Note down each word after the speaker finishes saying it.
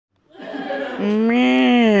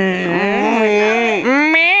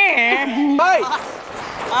Fight!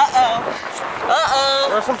 Uh-oh. Uh-oh.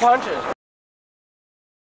 Throw some punches.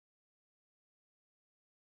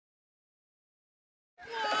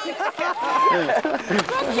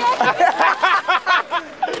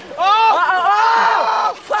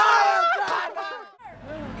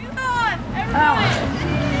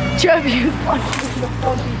 Trev, you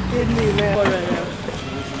fucking kidding me, man.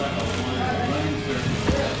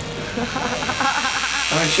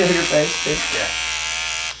 I'm gonna show your face, too. Yeah.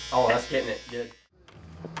 Oh, that's getting it. Good.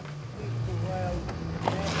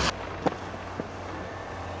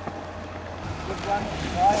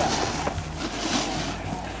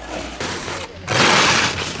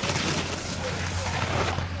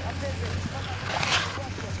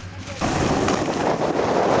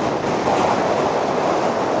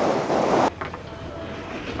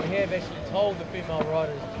 Basically told the female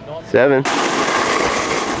riders to not. 7.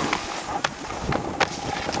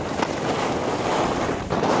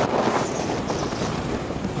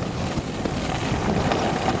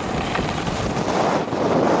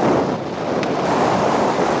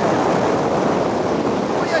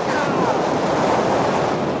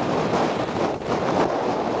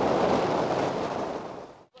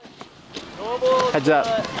 Heads up.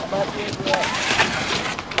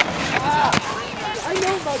 I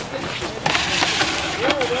know about this.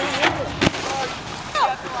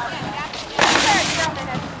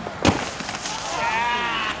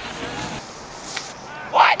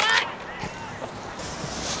 What?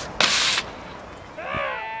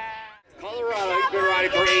 Colorado, he's been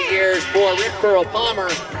riding for 8 years for Rick Burl Palmer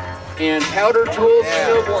and Powder Tools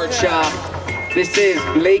Snowboard Shop. This is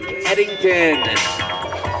Blake Eddington.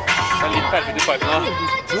 Come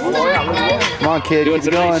on, kid. Doing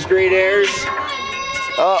some nice straight airs.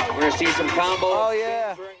 Oh, We're gonna see some combos. Oh,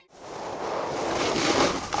 yeah.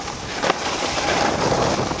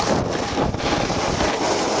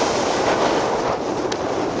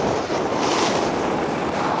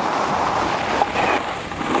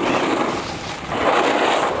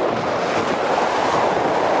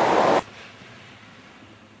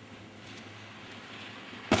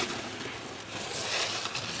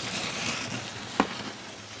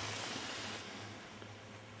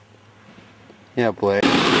 Yeah, Blake.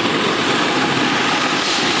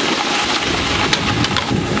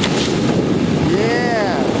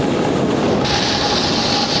 Yeah.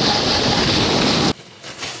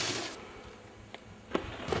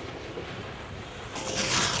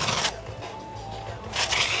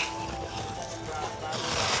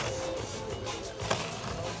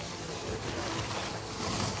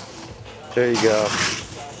 There you go.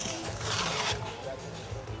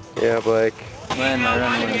 Yeah, Blake. When I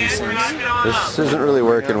run one of these things. This isn't really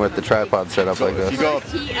working with the tripod setup like this.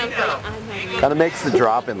 Kind of makes the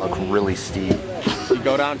drop-in look really steep. If you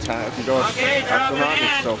go down time, if you go after run,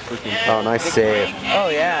 it's so freaking. Oh, nice save. Oh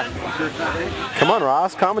yeah. Come on,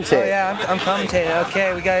 Ross, commentate. Oh yeah, I'm commentating.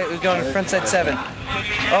 Okay, we're going to frontside 7.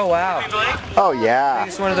 Oh wow. Oh yeah.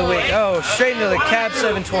 Biggest one of the week. Oh, straight into the cab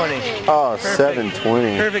 720. Oh, Perfect.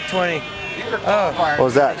 720. Perfect 20. Oh. What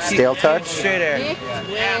was that? Stale touch? Straight air.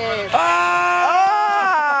 Oh!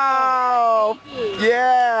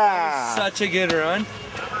 Yeah! Such a good run.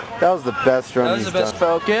 That was the best run he's done.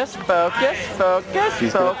 Focus, focus, focus,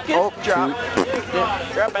 He's gonna- focus. oh, Drop.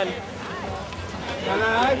 Drop in.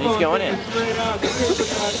 He's going in.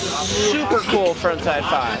 Super cool frontside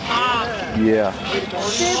 5. Yeah.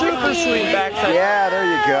 Super sweet backside. Yeah, there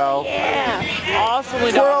you go. Yeah.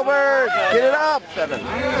 Awesomely Squirrel bird! Get it up! 7. Oh,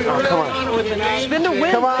 come on. Spin to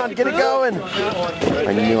win. Come on, get it going!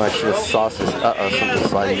 I knew I should have sauced this. Uh-oh, something's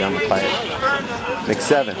sliding down the pipe. Make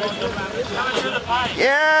 7.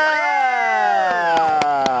 Yeah!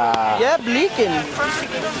 Yeah, bleaking.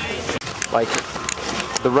 Like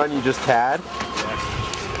the run you just had.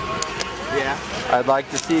 Yeah. I'd like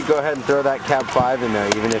to see you go ahead and throw that cab 5 in there,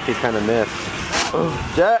 even if you kind of missed.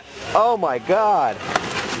 Oh my God!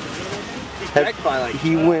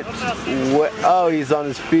 He went. Oh, he's on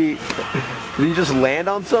his feet. Did he just land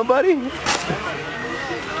on somebody?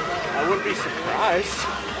 I wouldn't be surprised.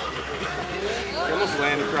 He almost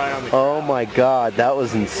landed right on the. Oh my God, that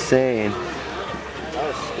was insane. That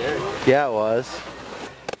was scary. Yeah, it was.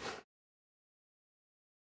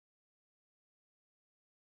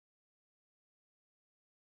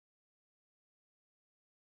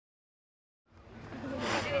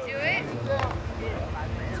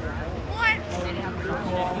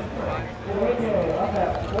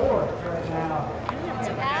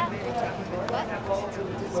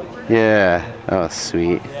 Yeah, oh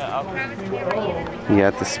sweet. You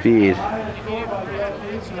got the speed.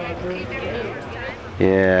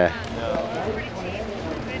 Yeah.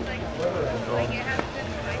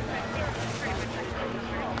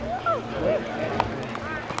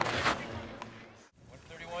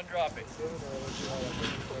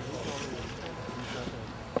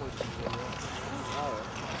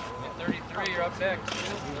 33, you're up next.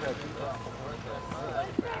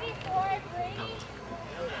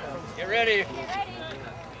 Get ready.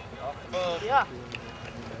 Off the boat. Yeah.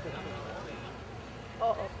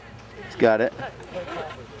 Uh-oh. He's got it.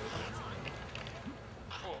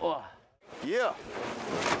 Yeah.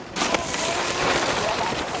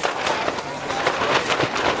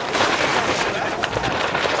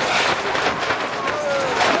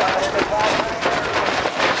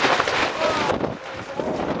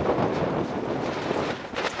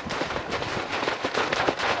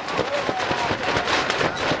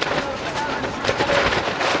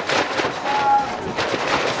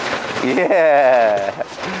 Yeah.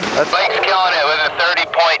 Blake's killing it with a 30.10,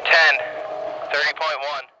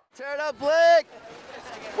 30.1. Tear it up, Blake.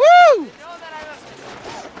 Woo!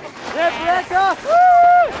 Yeah, Blake off! Woo!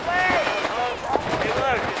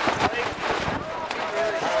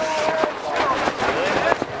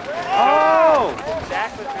 Oh!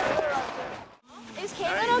 Is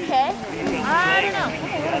Caitlin okay? I don't know.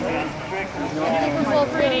 I think we're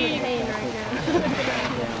both really in pain right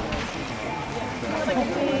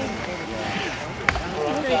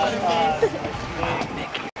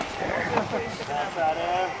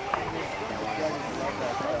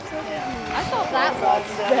I thought that was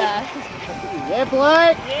bad. Yeah,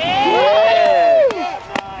 Blake! Yeah!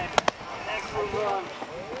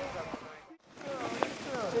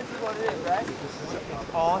 This is what it is, right? This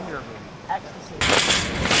is all here. Ecstasy.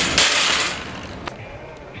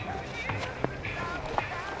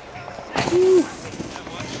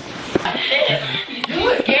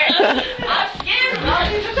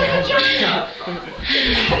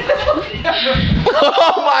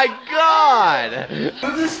 Oh my God!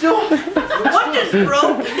 What just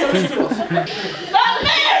broke?